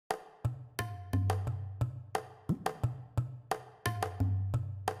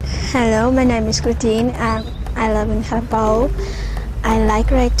Hello, my name is Christine. I live in Harpau. I like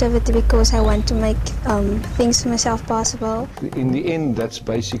creativity because I want to make things myself possible. In the end, that's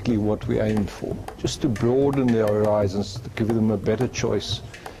basically what we aim for, just to broaden their horizons, to give them a better choice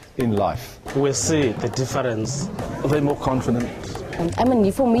in life. We see the difference. They're more confident.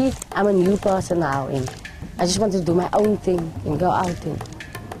 For me, I'm a new person now, and I just want to do my own thing and go out and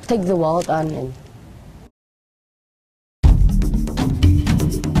take the world on. And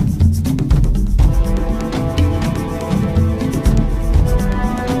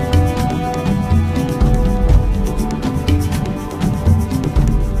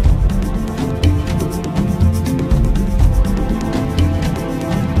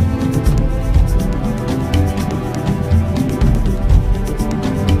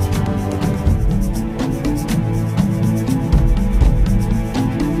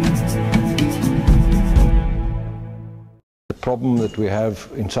The problem that we have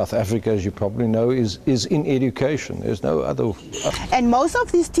in South Africa, as you probably know, is in education. There's no other. And most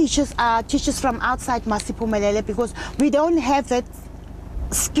of these teachers are teachers from outside Masiphumelele because we don't have a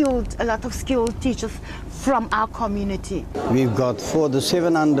lot of skilled teachers from our community. We've got, for the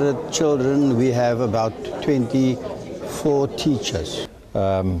 700 children, we have about 24 teachers.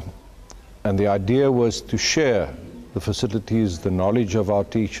 And the idea was to share the facilities, the knowledge of our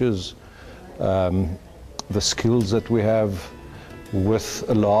teachers, the skills that we have with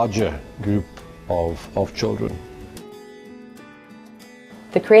a larger group of children.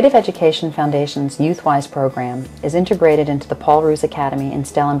 The Creative Education Foundation's YouthWise program is integrated into the Paul Roos Academy in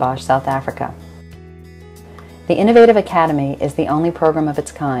Stellenbosch, South Africa. The Innovative Academy is the only program of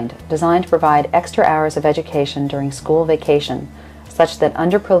its kind designed to provide extra hours of education during school vacation such that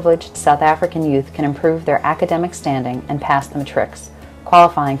underprivileged South African youth can improve their academic standing and pass the matrics,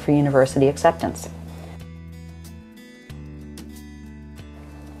 qualifying for university acceptance.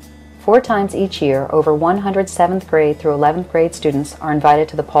 4 times each year, over 100 7th grade through 11th grade students are invited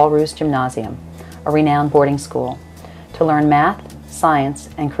to the Paul Roos Gymnasium, a renowned boarding school, to learn math, science,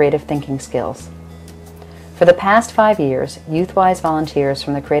 and creative thinking skills. For the past 5 years, YouthWise volunteers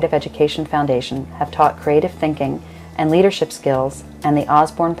from the Creative Education Foundation have taught creative thinking and leadership skills and the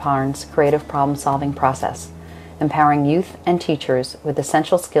Osborn-Parnes creative problem-solving process, empowering youth and teachers with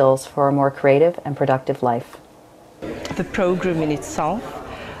essential skills for a more creative and productive life. The program in itself,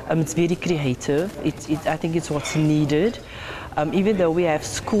 it's very creative. I think it's what's needed. Even though we have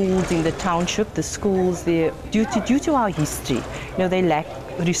schools in the township, the schools there, due to our history, they lack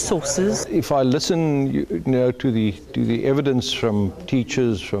resources. If I listen, to the evidence from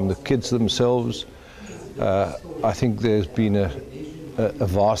teachers, from the kids themselves, I think there's been a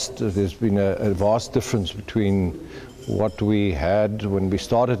vast difference between what we had when we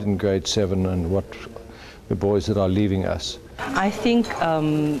started in grade 7 and what the boys that are leaving us. I think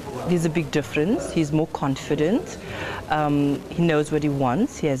there's a big difference. He's more confident. He knows what he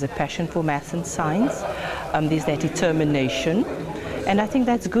wants. He has a passion for maths and science. There's that determination. And I think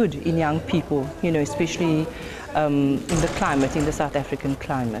that's good in young people, especially in the climate, in the South African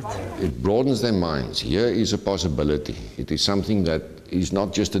climate. It broadens their minds. Here is a possibility. It is something that is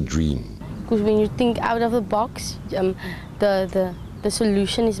not just a dream. because when you think out of the box, the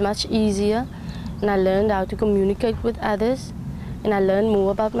solution is much easier. And I learned how to communicate with others, and I learned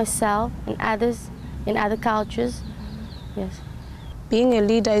more about myself and others in other cultures. Yes. Being a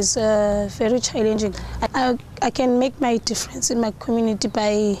leader is very challenging. I can make my difference in my community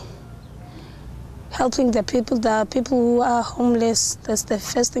by helping the people who are homeless. That's the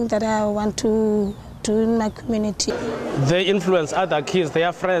first thing that I want to do in my community. They influence other kids,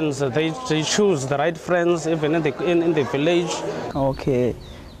 their friends. They choose the right friends even in the village. Okay,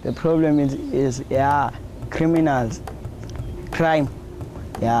 the problem is criminals, crime.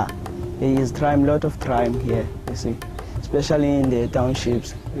 Yeah, there is crime, lot of crime here, you see, especially in the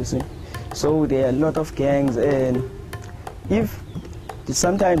townships, you see. So there are a lot of gangs, and if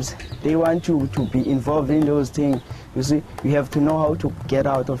sometimes they want you to be involved in those things, you see, you have to know how to get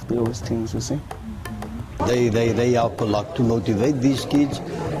out of those things, you see. They help a lot to motivate these kids,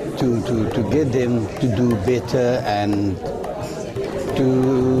 to get them to do better and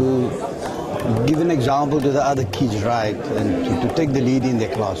to give an example to the other kids, right, and to take the lead in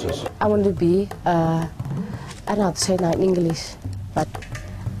their classes. I want to be, I don't know how to say it now in English, but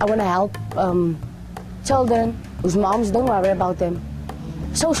I want to help children whose moms don't worry about them.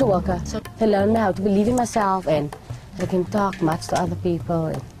 Social worker. To learn how to believe in myself, and I can talk much to other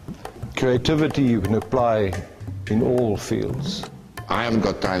people. Creativity you can apply in all fields. I haven't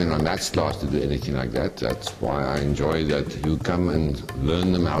got time in my maths class to do anything like that. That's why I enjoy that you come and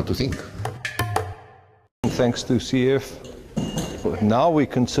learn them how to think. Thanks to CEF now we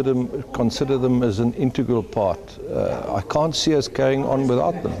consider them as an integral part. I can't see us carrying on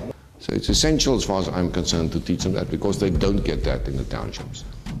without them. So it's essential as far as I'm concerned to teach them that, because they don't get that in the townships.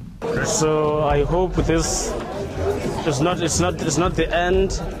 So I hope this is not the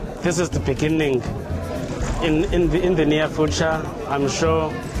end. This is the beginning. In the near future, I'm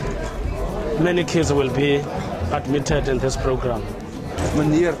sure many kids will be admitted in this program.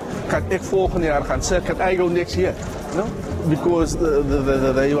 Meneer, kan ik volgend jaar gaan zeggen, I go next year, no? Because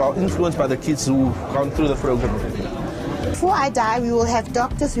they are influenced by the kids who gone through the program. Before I die, we will have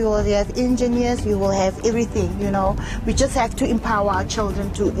doctors, we will have engineers, we will have everything, you know. We just have to empower our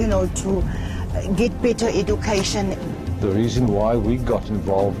children to, you know, to get better education. The reason why we got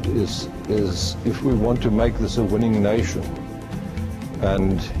involved is if we want to make this a winning nation,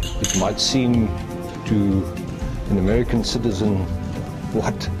 and it might seem to an American citizen,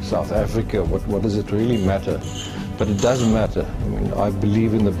 what South Africa, what does it really matter? But it does matter. I mean, I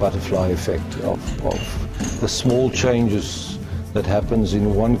believe in the butterfly effect of the small changes that happens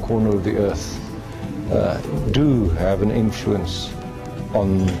in one corner of the earth do have an influence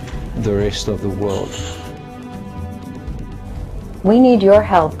on the rest of the world. We need your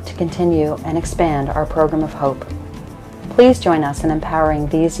help to continue and expand our program of hope. Please join us in empowering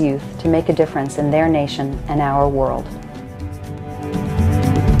these youth to make a difference in their nation and our world.